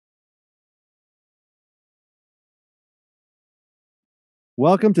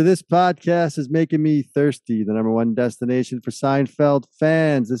Welcome to This Podcast is Making Me Thirsty, the number one destination for Seinfeld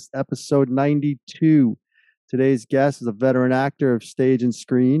fans. This is episode 92. Today's guest is a veteran actor of stage and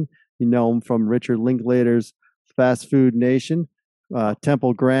screen. You know him from Richard Linklater's Fast Food Nation,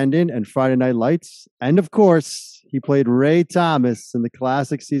 Temple Grandin, and Friday Night Lights. And of course, he played Ray Thomas in the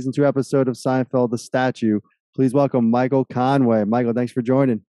classic season 2 episode of Seinfeld, The Statue. Please welcome Michael Conway. Michael, thanks for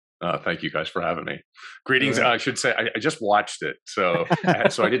joining. Thank you guys for having me. Greetings. I should say I just watched it, so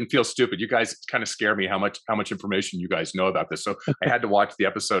I didn't feel stupid. You guys kind of scare me how much information you guys know about this. So I had to watch the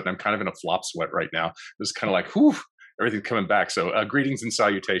episode, and I'm kind of in a flop sweat right now. It's kind of like, whew, everything's coming back. So greetings and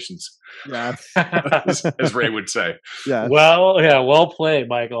salutations, Yeah. as Ray would say. Yeah. Well played,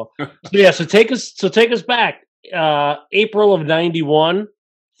 Michael. So take us back. April of 91,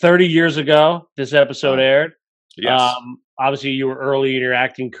 30 years ago, this episode aired. Yes. Obviously, you were early in your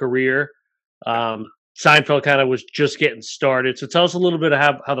acting career. Seinfeld kind of was just getting started. So tell us a little bit of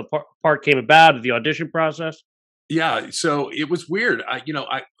how the part came about, the audition process. Yeah, so it was weird.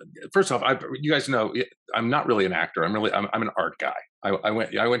 First off, you guys know I'm not really an actor. I'm an art guy.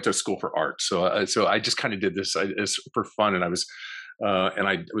 I went to school for art, so I just kind of did this for fun, and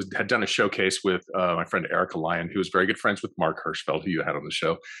had done a showcase with my friend Erica Lyon, who was very good friends with Mark Hirschfeld, who you had on the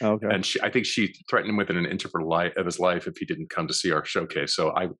show. Okay. And I think she threatened him with an integral of his life if he didn't come to see our showcase.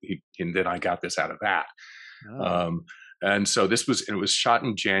 So then I got this out of that. Oh. And so it was shot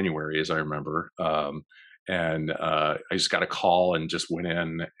in January, as I remember. I just got a call and just went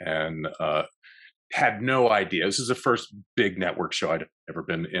in and had no idea. This is the first big network show I'd ever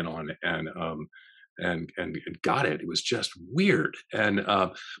been in on. And got it. It was just weird.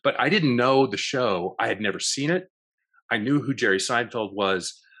 But I didn't know the show. I had never seen it. I knew who Jerry Seinfeld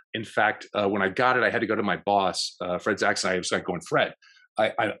was. In fact, when I got it, I had to go to my boss, Fred Zackson. I was like going, Fred,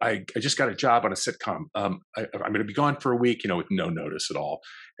 I just got a job on a sitcom. I'm going to be gone for a week, with no notice at all.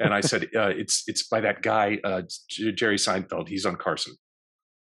 And I said, it's by that guy, Jerry Seinfeld. He's on Carson.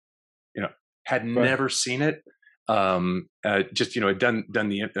 Had never seen it. Just had done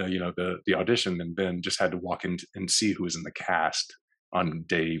the audition, and then just had to walk in and see who was in the cast on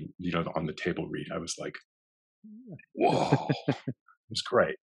day on the table read. I was like, whoa, it was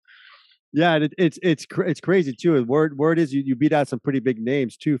great. Yeah, and it's crazy too. Word is you beat out some pretty big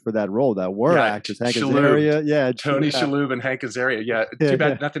names too for that role. That were actors, Hank Azaria, Tony Shalhoub and Hank Azaria. Yeah, too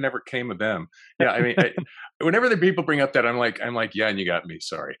bad nothing ever came of them. Yeah, I mean, whenever the people bring up that, I'm like, yeah, and you got me.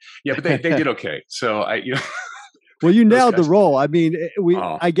 Sorry. Yeah, but they did okay. So Well, you nailed the role. I mean,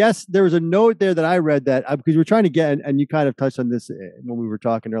 I guess there was a note there that I read that because we were trying to get, and you kind of touched on this when we were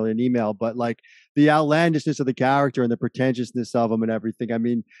talking earlier in email, but like the outlandishness of the character and the pretentiousness of him and everything. I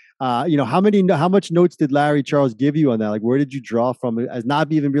mean, how much notes did Larry Charles give you on that? Like, where did you draw from as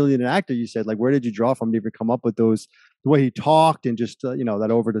not even really an actor? You said, like, where did you draw from to even come up with those, the way he talked and just, that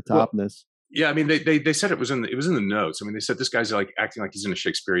over the topness? Yeah, I mean, they said it was in the notes. I mean, they said this guy's like acting like he's in a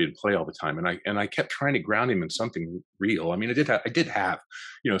Shakespearean play all the time, and I kept trying to ground him in something real. I mean, I did have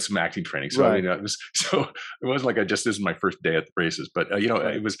some acting training, so right. I mean, it wasn't like this is my first day at the races, but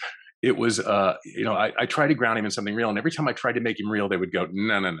it was I tried to ground him in something real, and every time I tried to make him real, they would go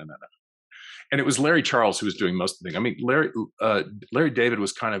no. And it was Larry Charles who was doing most of the thing. I mean, Larry David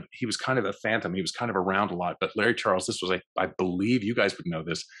was kind of a phantom. He was kind of around a lot, but Larry Charles, this was I believe you guys would know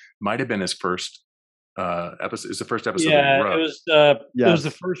this, might have been his first episode. It's the first episode. Yeah, it was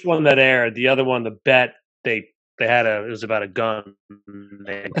the first one that aired. The other one, the bet, it was about a gun.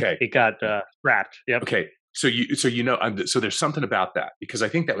 It got scrapped. Yep. Okay. So there's something about that, because I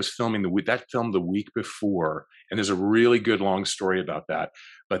think that was filmed the week before, and there's a really good long story about that.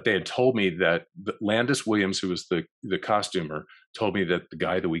 But they had told me that Landis Williams, who was the costumer, told me that the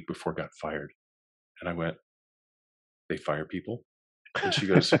guy the week before got fired, and I went, "They fire people?" And she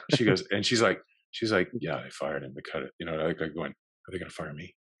goes, and she's like, "Yeah, they fired him. They cut it." Like going, "Are they going to fire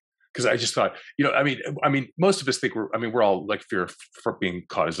me?" Because I just thought, I mean, most of us think we're all like fear for being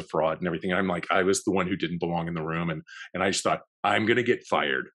caught as a fraud and everything. And I'm like, I was the one who didn't belong in the room, and I just thought I'm going to get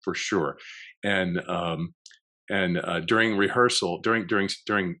fired for sure. And during rehearsal,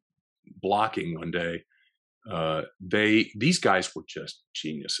 during blocking one day, these guys were just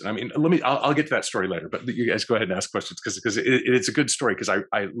genius. And I mean, I'll get to that story later, but you guys go ahead and ask questions because it's a good story. Because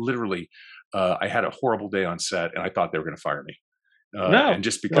I literally I had a horrible day on set, and I thought they were going to fire me. And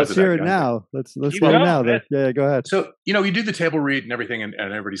just because let's hear it now. Let's hear it now. Yeah, go ahead. So you do the table read and everything, and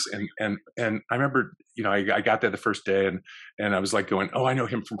everybody's and I remember I got there the first day, and I was like going, oh, I know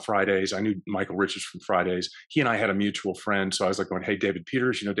him from Fridays. I knew Michael Richards from Fridays. He and I had a mutual friend, so I was like going, hey, David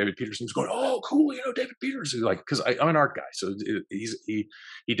Peters, David Peters. And he was going, oh, cool, David Peters. Like, because I'm an art guy, so he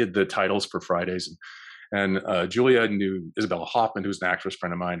did the titles for Fridays, And Julia knew Isabella Hoffman, who's an actress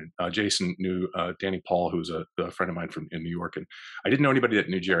friend of mine. And Jason knew Danny Paul, who's a friend of mine from in New York. And I didn't know anybody that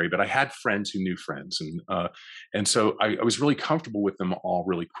knew Jerry, but I had friends who knew friends, and so I was really comfortable with them all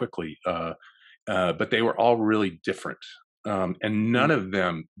really quickly. But they were all really different, and none of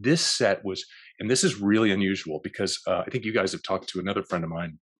them. This set was, and this is really unusual because I think you guys have talked to another friend of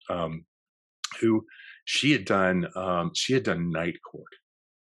mine who she had done Night Court.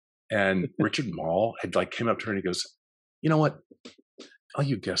 And Richard Mall had like came up to her and he goes, "You know what? All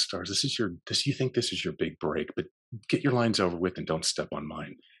you guest stars, you think this is your big break, but get your lines over with and don't step on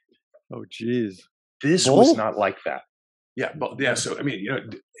mine." Oh, geez. This was not like that. Yeah, but yeah. So I mean,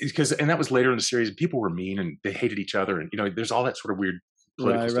 because that was later in the series, and people were mean and they hated each other, and there's all that sort of weird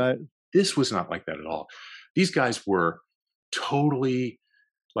political stuff. Right. This was not like that at all. These guys were totally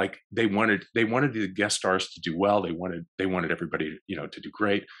like they wanted the guest stars to do well. They wanted everybody to do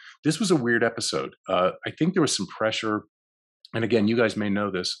great. This was a weird episode. I think there was some pressure, and again, you guys may know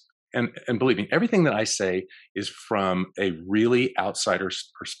this, and believe me, everything that I say is from a really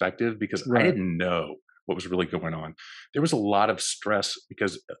outsider's perspective because I didn't know what was really going on. There was a lot of stress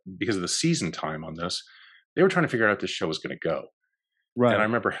because of the season time on this. They were trying to figure out if this show was going to go. Right. And I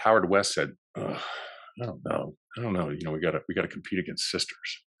remember Howard West said, I don't know. We got to compete against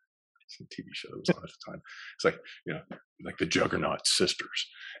Sisters. It's a TV show that was on at the time. It's like, like the Juggernaut Sisters.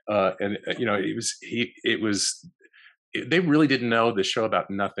 They really didn't know the show about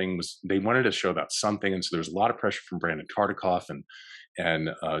nothing they wanted a show about something. And so there was a lot of pressure from Brandon Tartikoff and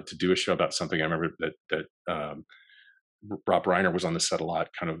to do a show about something. I remember that Rob Reiner was on the set a lot.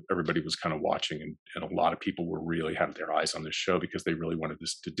 Kind of everybody was kind of watching, and a lot of people were really having their eyes on this show because they really wanted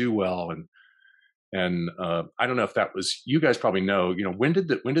this to do well. And I don't know if that was, you guys probably know. When did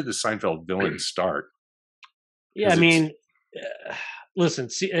the Seinfeld villain start? Yeah, I mean, listen.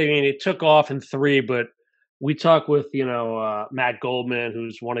 See, I mean, it took off in 3, but we talked with Matt Goldman,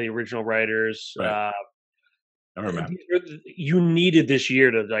 who's one of the original writers. Right. I remember. You needed this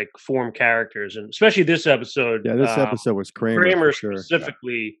year to like form characters, and especially this episode. Yeah, this episode was Kramer. Kramer for sure.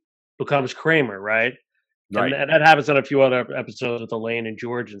 specifically becomes Kramer, right? Right. And that happens on a few other episodes with Elaine and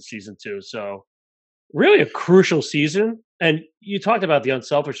George in season 2. So really a crucial season. And you talked about the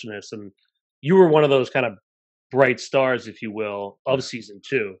unselfishness, and you were one of those kind of bright stars, if you will, of season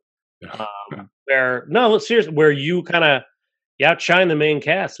 2. Seriously, where you kind of outshine the main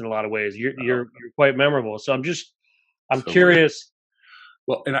cast in a lot of ways. You're quite memorable. So I'm curious.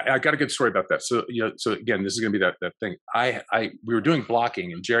 Well, and I got a good story about that. So so again, this is going to be that thing. We were doing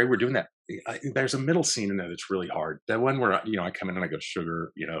blocking, and Jerry, we're doing that. There's a middle scene in there that's really hard. That one where I come in and I go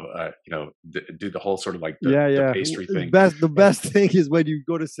sugar, do the whole sort of like the pastry thing. The best thing is when you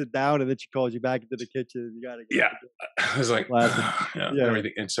go to sit down and then she calls you back into the kitchen. You gotta I was like,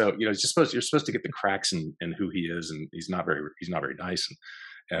 everything. And so you're supposed to get the cracks in who he is, and he's not very nice,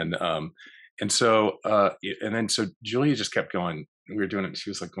 and so Julia just kept going. We were doing it, and she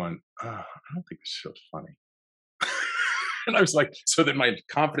was like going, I don't think this show's funny. And I was like, so then my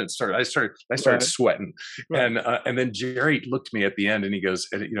confidence started. I started sweating, and then Jerry looked at me at the end, and he goes,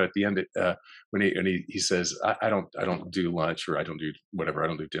 at the end, when he says, I don't do lunch, or I don't do whatever, I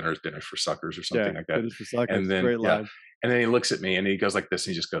don't do dinners for suckers or something like that. Dinners for suckers. And then Great line. And then he looks at me and he goes like this,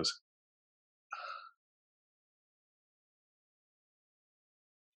 and he just goes,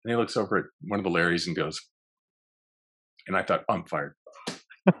 and he looks over at one of the Larrys and goes, and I thought, I'm fired.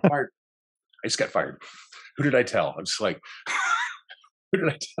 Fired. I just got fired. Who did I tell? I'm just like, who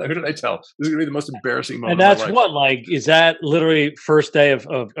did I tell? This is gonna be the most embarrassing moment. And that's of my life. what, like, is that literally first day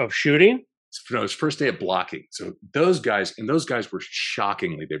of shooting? No, it's first day of blocking. So those guys were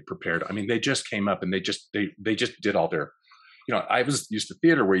shockingly prepared. I mean, they just came up and they just did all their, I was used to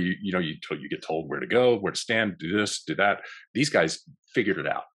theater where you get told where to go, where to stand, do this, do that. These guys figured it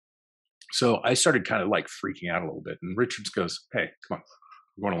out. So I started kind of like freaking out a little bit. And Richards goes, "Hey, come on,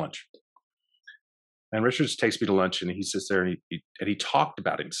 we're going to lunch." And Richards takes me to lunch, and he sits there and he talked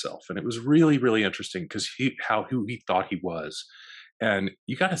about himself, and it was really, really interesting because who he thought he was. And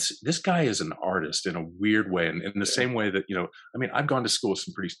this guy is an artist in a weird way, and in the same way that I mean, I've gone to school with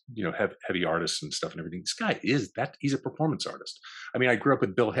some pretty heavy artists and stuff and everything. This guy he's a performance artist. I mean, I grew up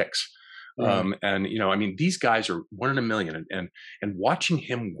with Bill Hicks. And I mean, these guys are one in a million, and watching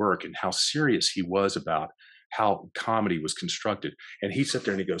him work and how serious he was about how comedy was constructed. And he sat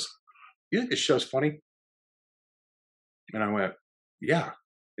there and he goes, "You think this show's funny?" And I went, "Yeah."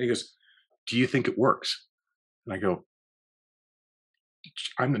 And he goes, "Do you think it works?" And I go,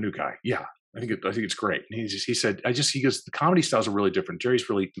 "I'm the new guy. Yeah, I think it's great." And he said, he goes, "The comedy styles are really different. Jerry's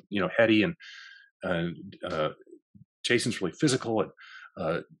really, heady, and Jason's really physical,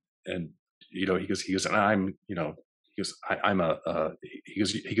 and he goes, and I'm, he goes,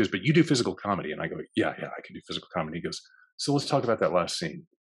 he goes, but you do physical comedy. And I go, yeah, I can do physical comedy. He goes, so let's talk about that last scene.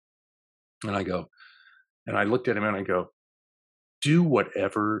 And I go, and I looked at him and I go, do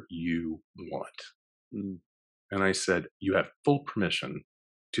whatever you want. Mm. And I said, you have full permission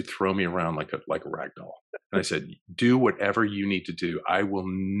to throw me around like a rag doll. And I said, do whatever you need to do. I will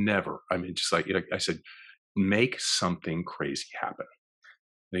never, I mean, just like, I said, make something crazy happen.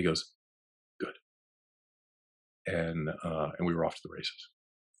 And he goes, good. And we were off to the races.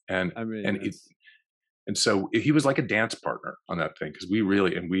 And I mean, and so he was like a dance partner on that thing, because we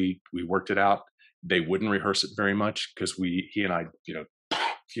really, and we worked it out. They wouldn't rehearse it very much because he and I,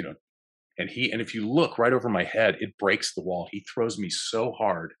 and if you look right over my head, it breaks the wall. He throws me so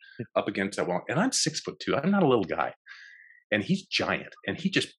hard up against that wall, and I'm 6'2". I'm not a little guy, and he's giant, and he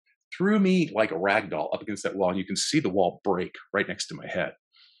just threw me like a rag doll up against that wall, and you can see the wall break right next to my head.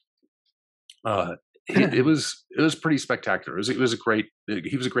 It was pretty spectacular. He was a great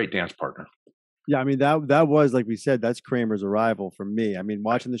dance partner. Yeah, I mean that was, like we said, that's Kramer's arrival for me. I mean,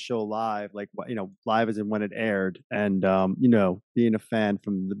 watching the show live, like live as in when it aired, and being a fan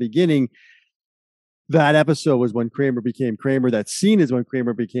from the beginning. That episode was when Kramer became Kramer. That scene is when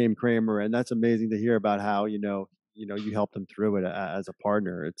Kramer became Kramer, and that's amazing to hear about how you helped him through it as a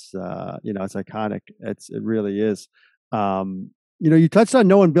partner. It's it's iconic. It really is. You touched on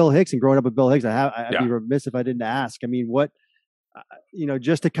knowing Bill Hicks and growing up with Bill Hicks. I'd be remiss if I didn't ask. I mean, what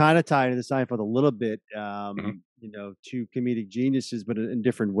just to kind of tie into the Seinfeld a little bit. Two comedic geniuses, but in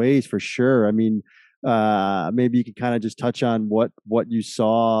different ways for sure. I mean, maybe you could kind of just touch on what you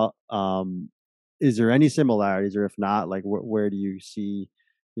saw. Is there any similarities, or if not, like where do you see,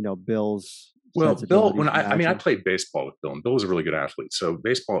 Bill's? Well, Bill, I played baseball with Bill, and Bill was a really good athlete. So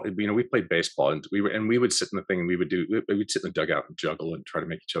baseball, we played baseball, and we would sit in the thing, and we'd sit in the dugout and juggle and try to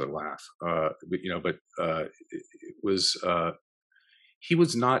make each other laugh. It was he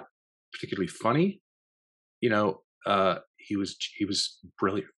was not particularly funny. He was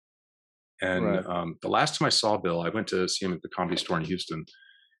brilliant. And right. The last time I saw Bill, I went to see him at the Comedy Store in Houston,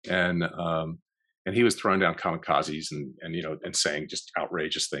 and he was throwing down kamikazes and saying just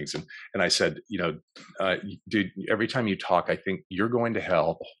outrageous things. And I said, dude, every time you talk, I think you're going to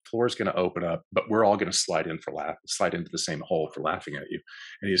hell. The floor is going to open up, but we're all going to slide into the same hole for laughing at you.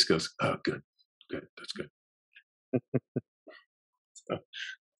 And he just goes, oh, good, that's good.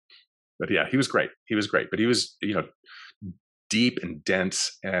 But yeah, he was great. But he was, deep and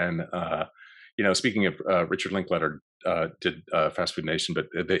dense. And, speaking of Richard Linklater, did Fast Food Nation, but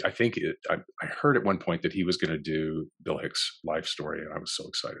I heard at one point that he was going to do Bill Hicks' life story, and I was so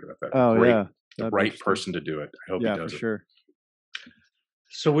excited about that. Oh, yeah. The right person to do it. I hope he does for sure.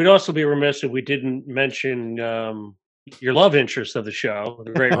 So we'd also be remiss if we didn't mention your love interest of the show,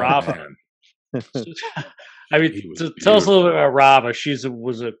 the great Rava. I mean, tell us a little bit about Rava. She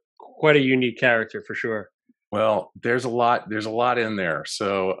was quite a unique character for sure. Well, there's a lot in there.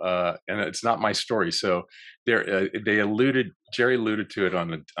 So, and it's not my story. So Jerry alluded to it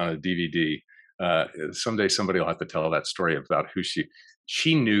on a DVD. Someday somebody will have to tell that story about who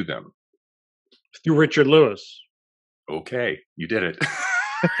she knew them. Through Richard Lewis. Okay. You did it.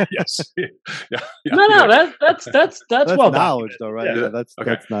 Yes. Yeah. No, that's well knowledge though, right? Yeah, that's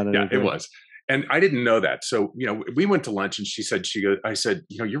not anything. Yeah, it was. And I didn't know that. So, we went to lunch, and I said,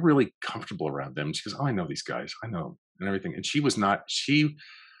 you're really comfortable around them. And she goes, oh, I know these guys. I know, and everything. And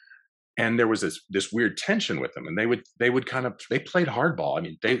and there was this weird tension with them, and they played hardball. I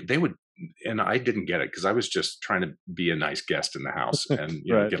mean, they would, and I didn't get it because I was just trying to be a nice guest in the house and,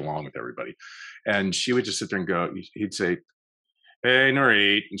 right. Get along with everybody. And she would just sit there and go, he'd say, hey,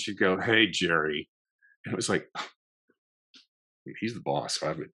 Nuri. And she'd go, hey, Jerry. And it was like, he's the boss. So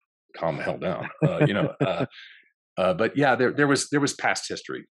I would calm the hell down, but yeah, there was past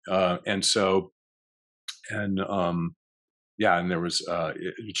history, and there was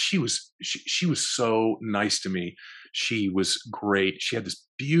she was so nice to me. She was great. She had this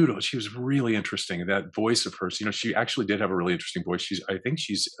she was really interesting. That voice of hers, she actually did have a really interesting voice. I think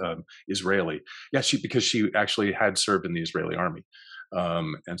she's Israeli. Yeah, because she actually had served in the Israeli army,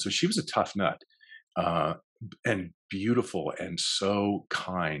 and so she was a tough nut. And beautiful and so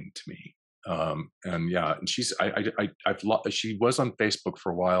kind to me. And she's she was on Facebook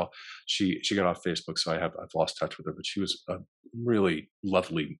for a while. She got off Facebook, so I've lost touch with her, but she was a really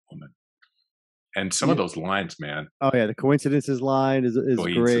lovely woman. And some of those lines, man. Oh yeah, the coincidences line is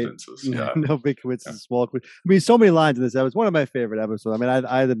great. Yeah. No big coincidences, small. I mean, so many lines in this episode. It's one of my favorite episodes. I mean,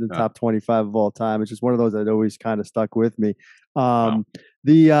 I had in the top 25 of all time. It's just one of those that always kind of stuck with me.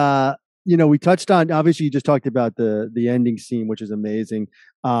 we touched on, obviously you just talked about the ending scene, which is amazing.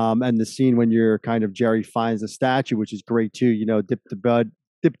 And the scene when you're kind of Jerry finds the statue, which is great too. Dip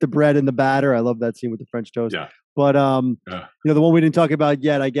the bread in the batter. I love that scene with the French toast. Yeah. But the one we didn't talk about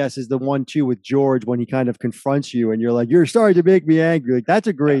yet, I guess, is the one too with George when he kind of confronts you and you're like, "You're sorry to make me angry." Like that's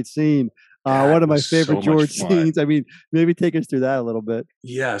a great scene. One of my favorite George scenes. I mean, maybe take us through that a little bit.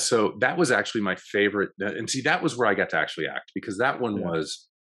 Yeah, so that was actually my favorite, and see, that was where I got to actually act, because that one was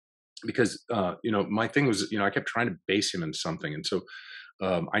because my thing was, I kept trying to base him in something, and so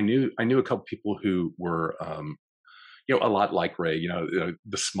I knew a couple people who were a lot like Ray,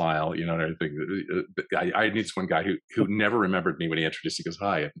 the smile, and everything. I knew this one guy who never remembered me when he introduced. He goes,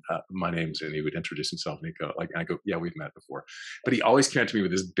 "Hi, my name's," and he would introduce himself, and he'd go, I go, "Yeah, we've met before," but he always came to me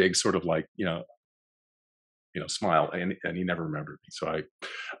with this big sort of like, smile, and he never remembered me. So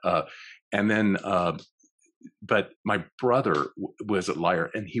and then, but my brother was a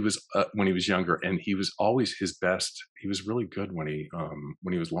liar, and he was when he was younger, and he was always his best. He was really good when he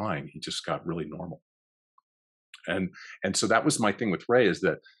was lying. He just got really normal. And so that was my thing with Ray, is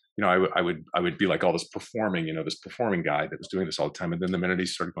that I would be like all this performing, this performing guy that was doing this all the time, and then the minute he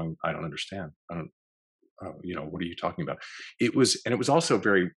started going, "I don't understand, I don't, what are you talking about?" It was also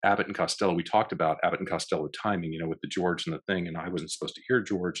very Abbott and Costello. We talked about Abbott and Costello timing, with the George and the thing, and I wasn't supposed to hear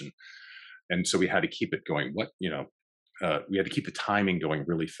George, and so we had to keep it going. We had to keep the timing going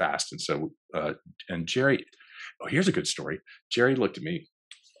really fast, and so and Jerry, here's a good story. Jerry looked at me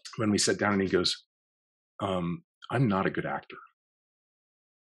when we sat down, and he goes, "I'm not a good actor."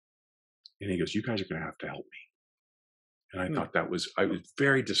 And he goes, "You guys are going to have to help me." And I thought I was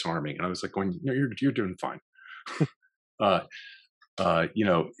very disarming. And I was like going, "No, you're doing fine."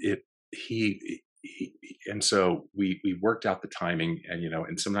 And so we worked out the timing,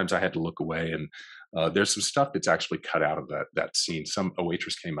 and sometimes I had to look away, and there's some stuff that's actually cut out of that scene. A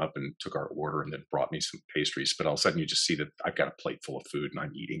waitress came up and took our order and then brought me some pastries, but all of a sudden you just see that I've got a plate full of food and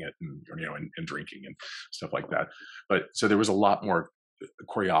I'm eating it and drinking and stuff like that. But so there was a lot more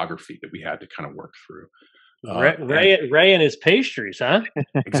choreography that we had to kind of work through. Ray and his pastries, huh?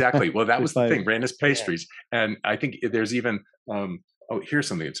 Exactly. Well, that was the thing. Ray and his pastries. Yeah. And I think there's even, here's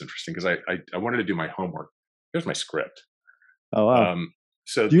something that's interesting, because I wanted to do my homework. Here's my script. Oh, wow.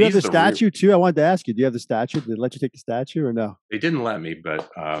 So do you have the statue too? I wanted to ask you, do you have the statue? Did they let you take the statue or no? They didn't let me, but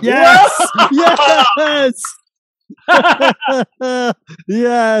yes, yes,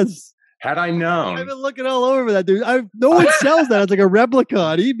 yes. Had I known, I've been looking all over that, dude. No one sells that. It's like a replica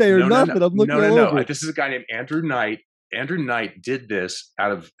on eBay or nothing. I'm looking all over. This is a guy named Andrew Knight. Andrew Knight did this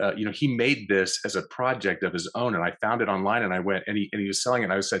out of, he made this as a project of his own, and I found it online, and I went, and he was selling it,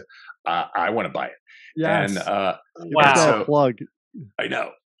 and I said, I want to buy it. Yes. And wow, so, plug. I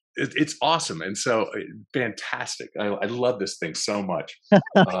know. It's awesome, and so fantastic. I love this thing so much.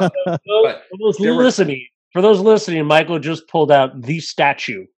 For those listening, Michael just pulled out the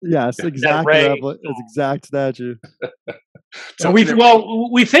statue. Yes, exactly. It's exact statue. So we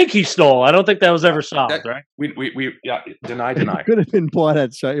think he stole. I don't think that was ever solved, right? We deny. Could have been bought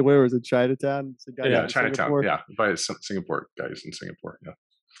at where was it? Chinatown. Chinatown. Singapore? Yeah, by Singapore guys in Singapore. Yeah,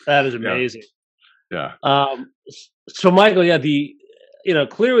 that is amazing. Yeah. So Michael,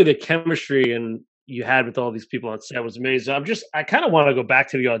 clearly the chemistry you had with all these people on set was amazing. I kind of want to go back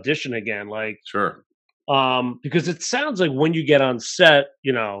to the audition again, like sure. Because it sounds like when you get on set,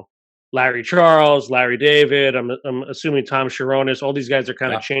 Larry Charles, Larry David, I'm assuming Tom Sharonis, all these guys are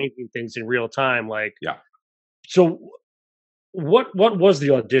kind of changing things in real time. Like, yeah. So what was the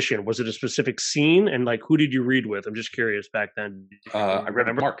audition? Was it a specific scene? And like, who did you read with? I'm just curious back then. I read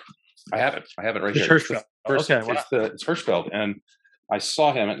Mark. I have it right here. Hirschfeld. It's Hirschfeld. And I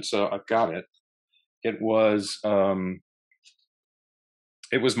saw him, and so I've got it. It was my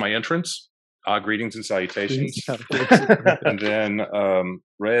entrance. Greetings and salutations. And then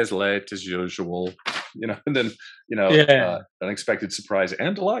Ray is late as usual, and then unexpected surprise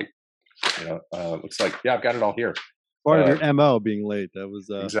and delight. Looks like I've got it all here. Part of your MO being late. That was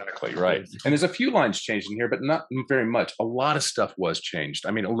exactly right. And there's a few lines changed in here, but not very much. A lot of stuff was changed.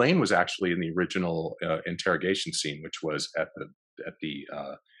 I mean, Elaine was actually in the original interrogation scene, which was at the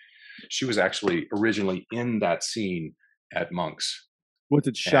she was actually originally in that scene at Monk's. Was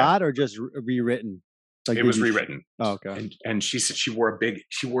it shot or just rewritten? Like it was rewritten. Oh, okay. And she said she wore a big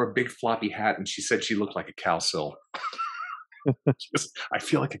floppy hat, and she said she looked like a cowsill. I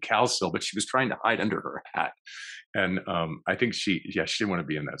feel like a cowsill, but she was trying to hide under her hat. And I think she didn't want to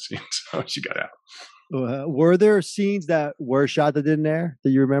be in that scene, so she got out. Were there scenes that were shot that didn't air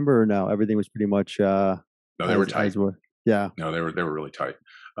that you remember, or no? Everything was pretty much. No, they were tight. Yeah. No, they were really tight.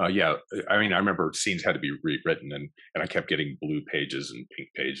 Yeah, I mean, I remember scenes had to be rewritten, and I kept getting blue pages and pink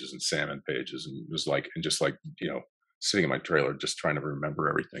pages and salmon pages, and it was like, and just like, sitting in my trailer just trying to remember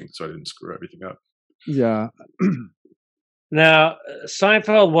everything so I didn't screw everything up. Yeah. Now,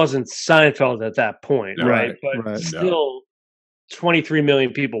 Seinfeld wasn't Seinfeld at that point, No, right? Right. But Right. no, still, 23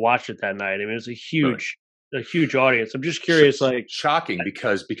 million people watched it that night. I mean, it was really, a huge audience. I'm just curious, like, shocking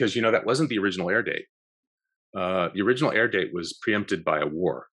because that wasn't the original air date. The original air date was preempted by a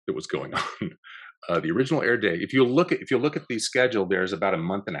war that was going on. The original air date, if you look at the schedule, there's about a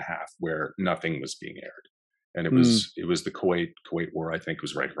month and a half where nothing was being aired, and it Mm. was the Kuwait War. I think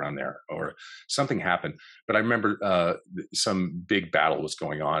was right around there, or something happened. But I remember some big battle was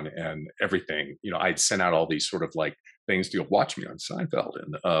going on, and everything. I'd sent out all these sort of like things to watch me on Seinfeld,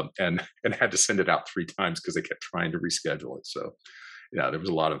 and had to send it out 3 times because they kept trying to reschedule it. So yeah, there was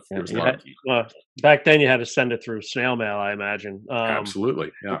a lot of heat. well, back then you had to send it through snail mail, I imagine.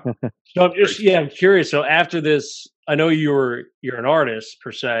 Absolutely, yeah. So I'm Very just, yeah, I'm curious. So after this, I know you're an artist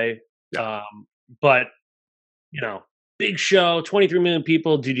per se, Yeah. but big show, 23 million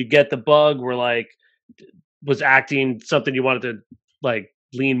people. Did you get the bug? Where like, was acting something you wanted to like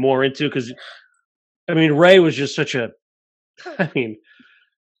lean more into? Because I mean, Ray was just such a, I mean,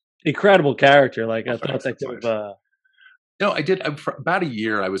 incredible character. Like I Oh, thought thanks. that That's could nice. have. No, I did for about a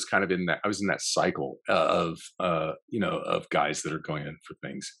year. I was kind of in that. I was in that cycle of guys that are going in for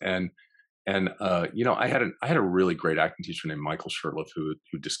things, and I had a really great acting teacher named Michael Shurtleff who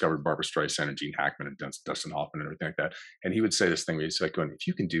discovered Barbara Streisand and Gene Hackman and Dustin Hoffman and everything like that. And he would say this thing where he's like, going, "If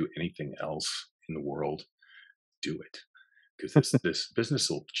you can do anything else in the world, do it, because this business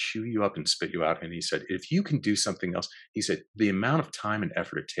will chew you up and spit you out." And he said, if you can do something else, he said, the amount of time and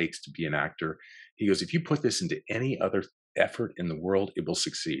effort it takes to be an actor, he goes, if you put this into any other effort in the world, it will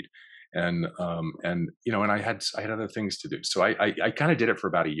succeed. And I had other things to do, so I kind of did it for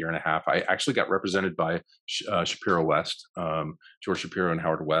about a year and a half. I actually got represented by Shapiro West, George Shapiro and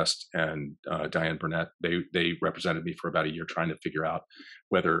Howard West, and Diane Burnett. They represented me for about a year, trying to figure out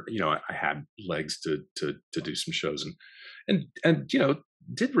whether I had legs to do some shows, and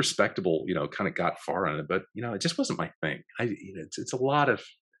did respectable, kind of got far on it, but it just wasn't my thing. It's a lot of,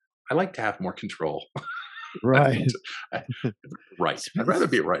 I like to have more control. Right. Right. I'd rather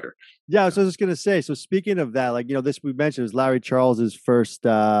be a writer. Yeah, so I was just gonna say. So speaking of that, like this we mentioned was Larry Charles's first,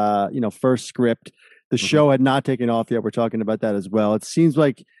 first script. The Mhm. show had not taken off yet. We're talking about that as well. It seems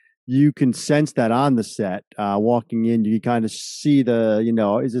like you can sense that on the set. Walking in, you kind of see the,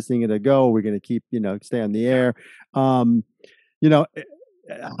 is this thing gonna go? We're gonna keep, stay on the air. You know, eh,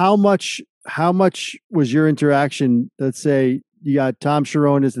 how much was your interaction? Let's say you got Tom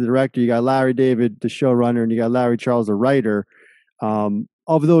Sharon as the director, you got Larry David, the showrunner, and you got Larry Charles, the writer.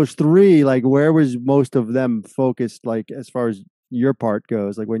 Of those three, like where was most of them focused, like as far as your part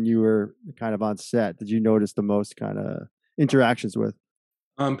goes, like when you were kind of on set, did you notice the most kind of interactions with?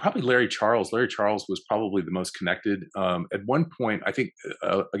 Probably Larry Charles. Larry Charles was probably the most connected. At one point, I think,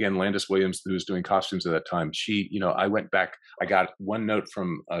 again, Landis Williams, who was doing costumes at that time, she, I went back. I got one note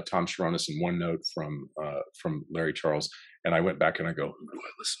from Tom Sharonis and one note from Larry Charles, and I went back and I go, "Who do I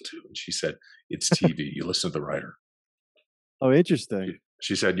listen to?" And she said, "It's TV. You listen to the writer." Oh, interesting.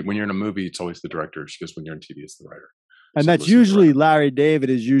 She said, "When you're in a movie, it's always the director." She goes, "When you're on TV, it's the writer." And So that's listen to the usually writer. Larry David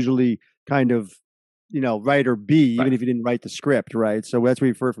is usually kind of, writer B, even Right. if he didn't write the script, right? So that's what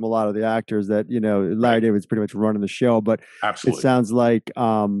we've heard from a lot of the actors that, Larry Right. David's pretty much running the show. But it Absolutely. sounds like,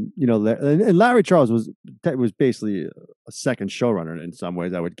 and Larry Charles was basically a second showrunner in some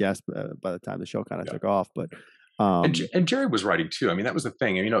ways, I would guess, by the time the show kind of Yeah. took off. But And Jerry was writing too. I mean, that was the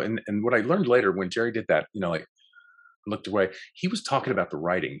thing. And what I learned later when Jerry did that, like, looked away, he was talking about the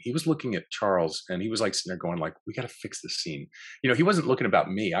writing. He was looking at Charles, and he was like sitting there going, like, "We got to fix this scene." He wasn't looking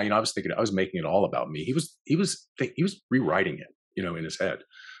about me. I was thinking, I was making it all about me. He was rewriting it, in his head.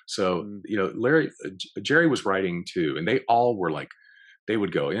 So Jerry was writing too, and they all were like, they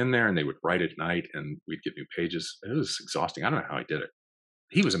would go in there and they would write at night, and we'd get new pages. It was exhausting. I don't know how he did it.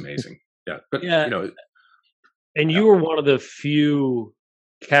 He was amazing. Yeah, but Yeah, and yeah, you were one of the few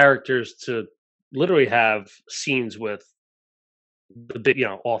characters to literally have scenes with the big,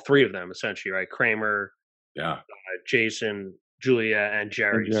 all three of them essentially, right? Kramer, yeah, Jason, Julia, and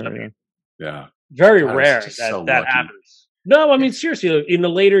Jerry. So I mean, yeah. very God, I was rare just that so that lucky. happens. No, I mean seriously, in the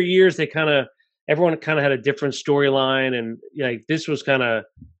later years, everyone kind of had a different storyline, and like this was it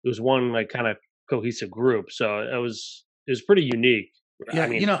was one like kind of cohesive group. So it was pretty unique. Yeah, I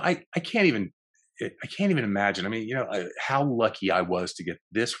mean, I can't even imagine. I mean, how lucky I was to get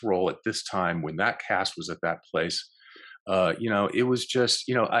this role at this time when that cast was at that place. It was just,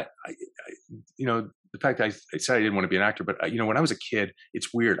 the fact I said I didn't want to be an actor, but when I was a kid, it's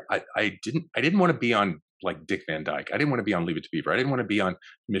weird. I didn't want to be on like Dick Van Dyke. I didn't want to be on Leave It to Beaver. I didn't want to be on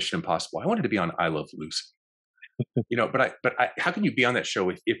Mission Impossible. I wanted to be on I Love Lucy. But how can you be on that show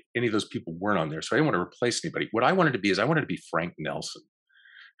if any of those people weren't on there? So I didn't want to replace anybody. What I wanted to be is I wanted to be Frank Nelson,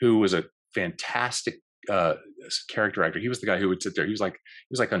 who was a fantastic character actor. He was the guy who would sit there. He was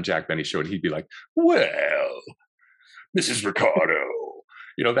like on Jack Benny's show, and he'd be like, "Well, Mrs. Ricardo,"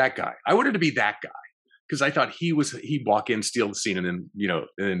 that guy. I wanted to be that guy because I thought he'd walk in, steal the scene, and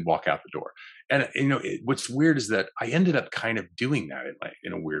then walk out the door. And what's weird is that I ended up kind of doing that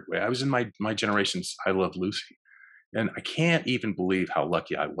in a weird way. I was in my generation's I Love Lucy, and I can't even believe how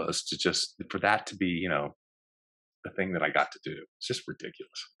lucky I was for that to be the thing that I got to do. It's just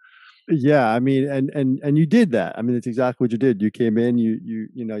ridiculous. Yeah, I mean, and you did that. I mean, it's exactly what you did. You came in,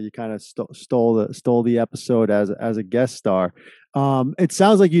 you kind of stole the episode as a guest star. It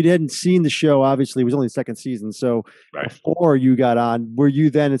sounds like you hadn't seen the show. Obviously, it was only the second season. So right. Before you got on, were you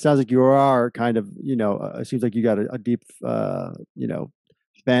then? It sounds like you are kind of, it seems like you got a deep,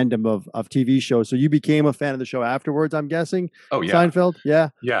 fandom of TV shows. So you became a fan of the show afterwards, I'm guessing. Oh yeah, Seinfeld. Yeah,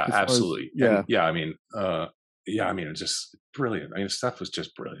 yeah, absolutely. Yeah. I mean, it's just brilliant. I mean, the stuff was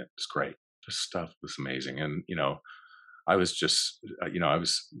just brilliant. It's great. The stuff was amazing. And, I was just, I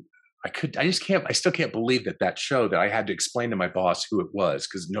still can't believe that show that I had to explain to my boss who it was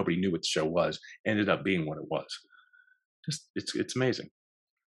because nobody knew what the show was, ended up being what it was. Just, it's amazing.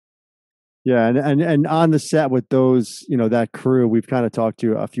 Yeah. And on the set with those, that crew, we've kind of talked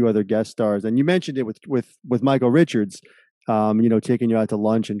to a few other guest stars, and you mentioned it with Michael Richards, taking you out to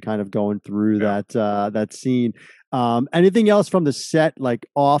lunch and kind of going through that scene. Anything else from the set, like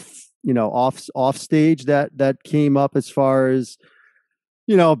off stage that came up as far as,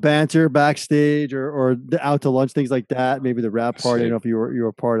 banter backstage or the out to lunch, things like that? Maybe the rap party. I don't know if you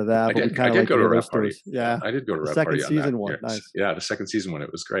were part of that. I did go to a rap party. Yeah, I did go to a rap party. The second season one. Nice. Yeah, the second season one.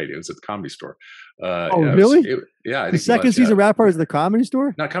 It was great. It was at the Comedy Store. Really? Yeah. The second season rap party is the Comedy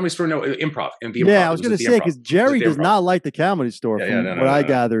Store? Not Comedy Store. No, Improv. Yeah, I was going to say because Jerry does not like the Comedy Store. From what I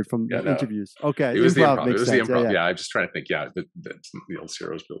gathered from the interviews. Okay, it was the Improv. Makes it was sense. the Improv. Yeah, I'm just trying to think. Yeah, that's the old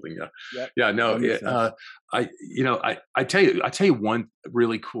Ciro's building. Yeah. Yeah. No. I tell you one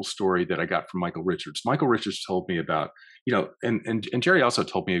really cool story that I got from Michael Richards. Michael Richards told me about, and Jerry also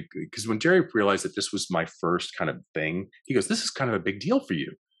told me, because when Jerry realized that this was my first kind of thing, he goes, "This is kind of a big deal for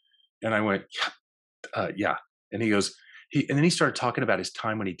you." And I went, yeah. And he goes, and then he started talking about his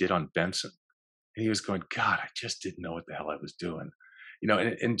time when he did on Benson. And he was going, "God, I just didn't know what the hell I was doing."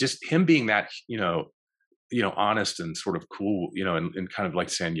 And just him being that, honest and sort of cool, and kind of like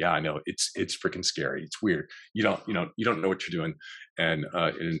saying, "Yeah, I know it's freaking scary. It's weird. You don't know what you're doing." And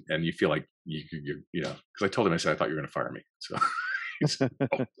you feel like you're because I told him, I said, "I thought you were going to fire me." So he said,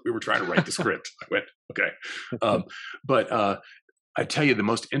 "Oh, we were trying to write the script." I went, "Okay." But I tell you, the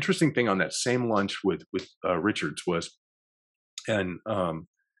most interesting thing on that same lunch with Richards was, and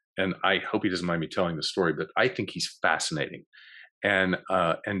I hope he doesn't mind me telling the story, but I think he's fascinating. And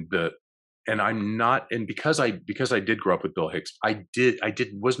I'm not, and because I did grow up with Bill Hicks,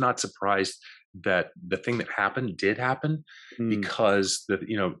 was not surprised that the thing that happened did happen because the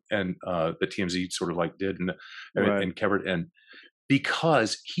TMZ sort of like did and covered, and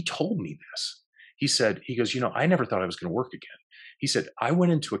because he told me this, he goes, "I never thought I was going to work again." He said, "I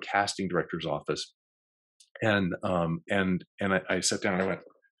went into a casting director's office and I sat down and I went,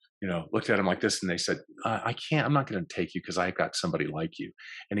 looked at him like this, and they said, I'm not going to take you because I've got somebody like you."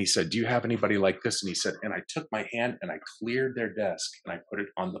 And he said, "Do you have anybody like this?" And he said, and I took my hand and I cleared their desk and I put it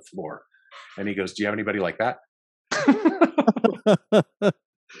on the floor. And he goes, "Do you have anybody like that?"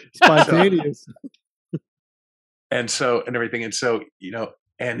 Spontaneous. And everything. And so, he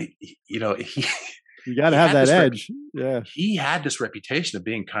you got to have that edge. Yeah. He had this reputation of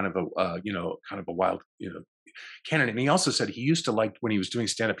being kind of a wild, candidate. And he also said he used to like, when he was doing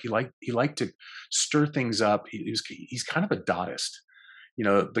stand up, he liked to stir things up. He's kind of a Dadaist,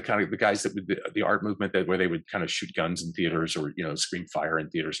 the guys that would, the art movement where they would kind of shoot guns in theaters or, scream fire in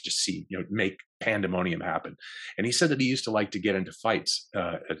theaters, just see, make pandemonium happen. And he said that he used to like to get into fights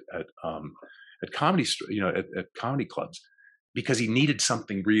at comedy, at comedy clubs, because he needed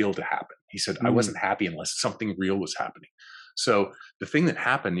something real to happen. He said, "I wasn't happy unless something real was happening." So the thing that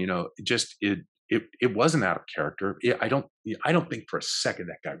happened, it wasn't out of character. I don't think for a second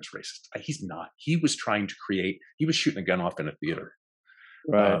that guy was racist. He's not. He was trying to he was shooting a gun off in a theater.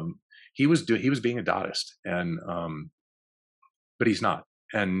 Right. He was being a Dadaist, and but he's not.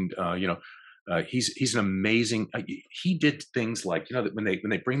 And he's an amazing. He did things like when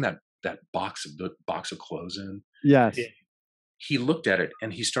they bring that box of clothes in. Yes. he looked at it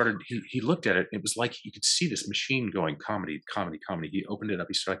and he looked at it. It was like you could see this machine going comedy, comedy, comedy. He opened it up.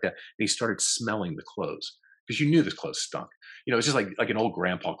 He started like that, and he started smelling the clothes because you knew the clothes stunk. It's just like an old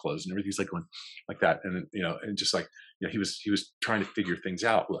grandpa clothes, and everything's like going like that, and and just like he was trying to figure things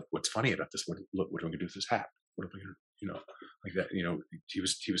out. Like, what's funny about this? What am I going to do with this hat? What am I going to like that? He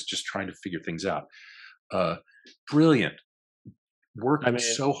was just trying to figure things out. Brilliant, worked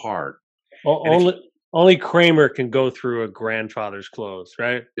so hard. Only Kramer can go through a grandfather's clothes,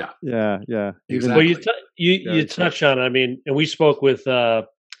 right? Yeah. Exactly. Well, you touched on it. I mean, and we spoke with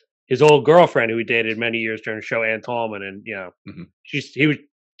his old girlfriend who he dated many years during the show, Ann Tallman, and she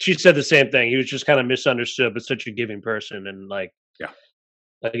said the same thing. He was just kind of misunderstood, but such a giving person, and like,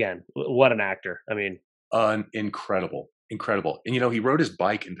 again, what an actor. I mean, incredible. And he rode his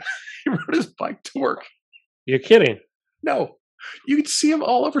bike and he rode his bike to work. You're kidding? No. You could see him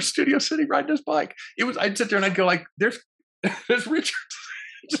all over Studio City riding his bike. I'd sit there and I'd go like, "There's Richard."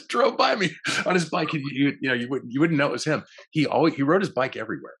 Just drove by me on his bike. You wouldn't know it was him. He rode his bike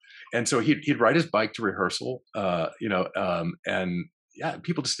everywhere, and so he'd ride his bike to rehearsal. And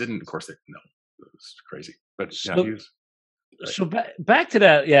people just didn't. Of course, they didn't know. It was crazy, but he was. So back to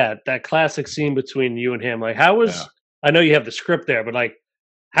that classic scene between you and him. Like, how was? I know you have the script there, but like,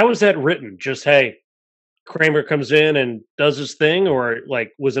 how was that written? Just, hey, Kramer comes in and does his thing, or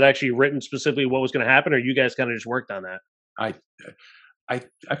like, was it actually written specifically what was going to happen, or you guys kind of just worked on that?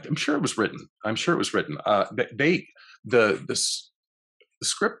 I'm sure it was written. The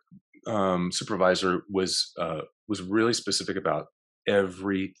script supervisor was really specific about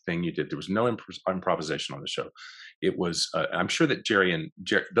everything you did. There was no improvisation on the show. It was. I'm sure that Jerry,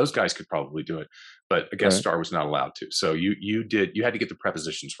 those guys could probably do it, but a guest star was not allowed to. So you had to get the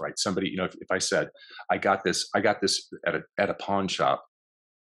prepositions right. Somebody, if I said, I got this at a pawn shop,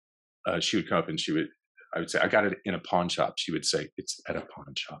 she would come up and I would say, I got it in a pawn shop. She would say, it's at a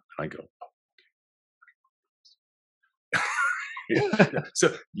pawn shop. And I go, oh, okay.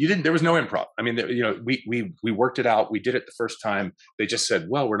 So there was no improv. I mean, we worked it out. We did it the first time. They just said,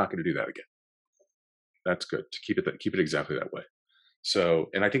 well, we're not going to do that again. That's good to keep it exactly that way. So,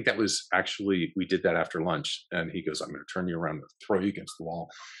 and I think that was actually, we did that after lunch, and he goes, I'm going to turn you around and throw you against the wall,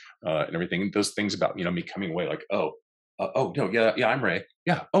 and everything. And those things about, me coming away like, no, I'm Ray.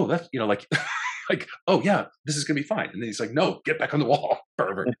 Yeah. Oh, that's, like, like, oh yeah, this is going to be fine. And then he's like, no, get back on the wall.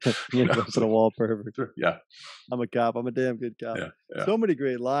 Pervert. Get back on the wall. Pervert. Yeah. I'm a cop. I'm a damn good cop. Yeah. So many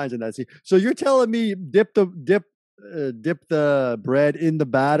great lines in that scene. So you're telling me dip the bread in the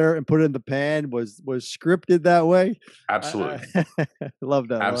batter and put it in the pan was scripted that way? Absolutely. I love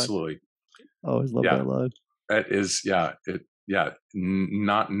that. Absolutely. Line. Always love that line. That is,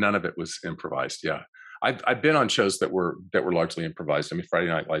 none of it was improvised. Yeah. I've been on shows that were largely improvised. I mean, Friday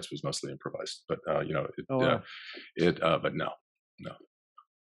Night Lights was mostly improvised, but but no.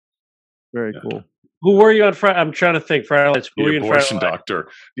 Very cool. Who were you on Friday? I'm trying to think. Friday Night Lights. The abortion doctor.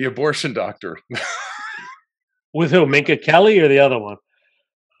 The abortion doctor. With who? Minka Kelly or the other one?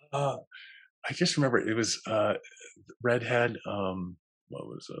 I just remember it was redhead. What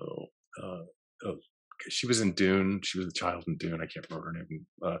was she was in Dune. She was the child in Dune. I can't remember her name.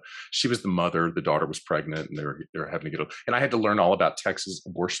 She was the mother. The daughter was pregnant, and they were having to get. And I had to learn all about Texas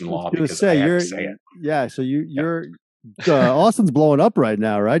abortion law because I had to say it. Yeah, so you're Austin's blowing up right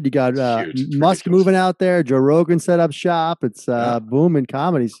now, right? You got Musk moving out there. Joe Rogan set up shop. It's booming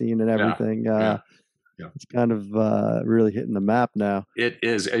comedy scene and everything. It's kind of really hitting the map now. It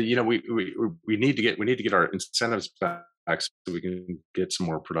is. We need to get our incentives back so we can get some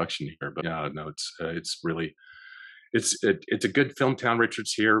more production here. But it's really it's a good film town.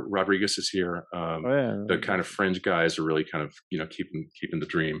 Richard's here. Rodriguez is here. The kind of fringe guys are really kind of keeping the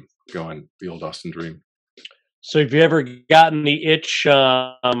dream going, the old Austin dream. So have you ever gotten the itch,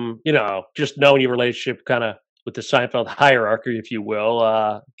 just knowing your relationship kind of with the Seinfeld hierarchy, if you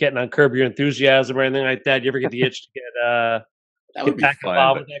will, getting on Curb Your Enthusiasm or anything like that? You ever get the itch to that would be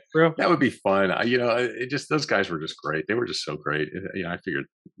fun. With that crew? That would be fun. Those guys were just great. They were just so great. I figured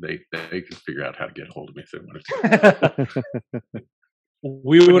they could figure out how to get a hold of me if they wanted to.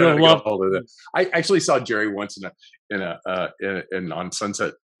 We would have loved. I actually saw Jerry once in on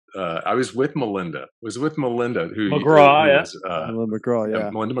Sunset. I was with Melinda. Who McGraw, Melinda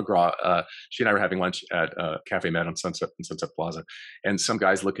McGraw, Melinda McGraw. She and I were having lunch at Cafe Med on Sunset Plaza, and some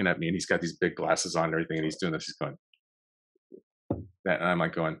guy's looking at me, and he's got these big glasses on and everything, and he's doing this. He's going, and I'm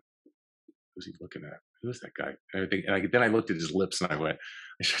like going, who's he looking at? Who is that guy? And everything. And then I looked at his lips, and I said,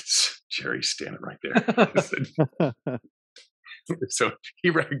 Jerry's standing right there. So he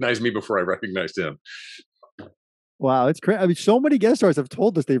recognized me before I recognized him. Wow, it's crazy. I mean, so many guest stars have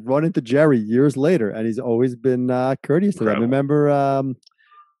told us they've run into Jerry years later, and he's always been courteous to them. Incredible. Remember,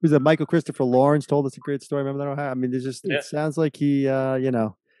 who's that? Michael Christopher Lawrence told us a great story. Remember that? I mean, there's just Yeah. it sounds like he, he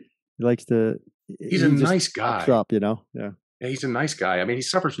likes to. He's a nice guy. Up, yeah. Yeah, he's a nice guy. I mean, he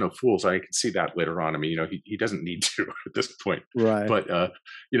suffers no fools. I can see that later on. I mean, he doesn't need to at this point. Right. But I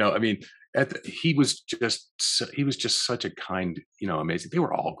mean, he was just such a kind, amazing. They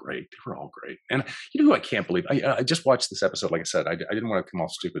were all great. And you know who I can't believe? I just watched this episode. Like I said, I didn't want to come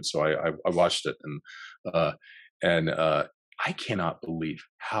off stupid, so I watched it, and I cannot believe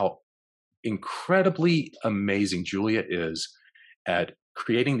how incredibly amazing Julia is at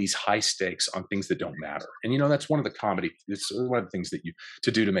creating these high stakes on things that don't matter. And that's one of the comedy, it's one of the things that you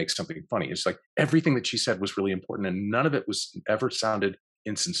to do to make something funny. It's like everything that she said was really important, and none of it was ever sounded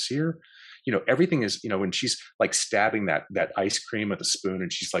insincere. Everything is, when she's like stabbing that ice cream with a spoon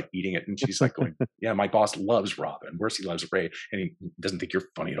and she's like eating it and she's like going, yeah, my boss loves Robin. Worse, he loves Ray, and he doesn't think you're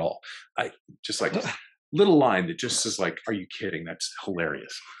funny at all. I just like little line that just is like, are you kidding? That's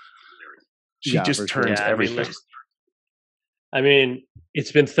hilarious. She just turns everything. I mean,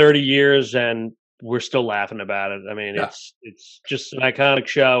 it's been 30 years and we're still laughing about it. I mean, it's just an iconic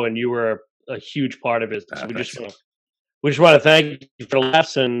show, and you were a huge part of it. So we just want to thank you for the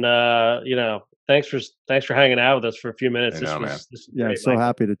laughs, and thanks for hanging out with us for a few minutes. Man. I'm so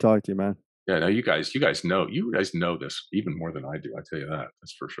happy to talk to you, man. Yeah, no, you guys know this even more than I do. I tell you that.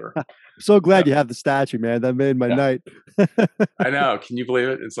 That's for sure. I'm so glad you have the statue, man. That made my night. I know. Can you believe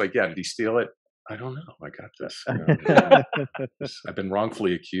it? It's like, did he steal it? I don't know. I got this. I've been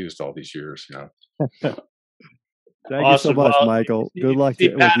wrongfully accused all these years. Thank you so much, Michael. Good luck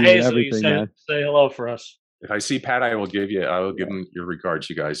with everything, man. Say hello for us. If I see Pat, I will give him your regards,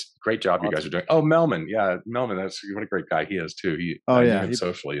 you guys. Great job you guys are doing. Oh, Melman. Yeah, Melman, what a great guy he is too.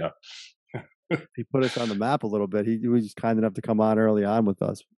 Socially, yeah. He put us on the map a little bit. He was kind enough to come on early on with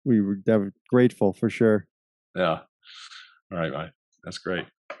us. We were grateful for sure. Yeah. All right, man. That's great.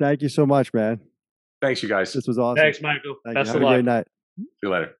 Thank you so much, man. Thanks, you guys. This was awesome. Thanks, Michael. Have a great night. See you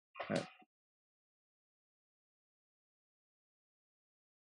later. All right.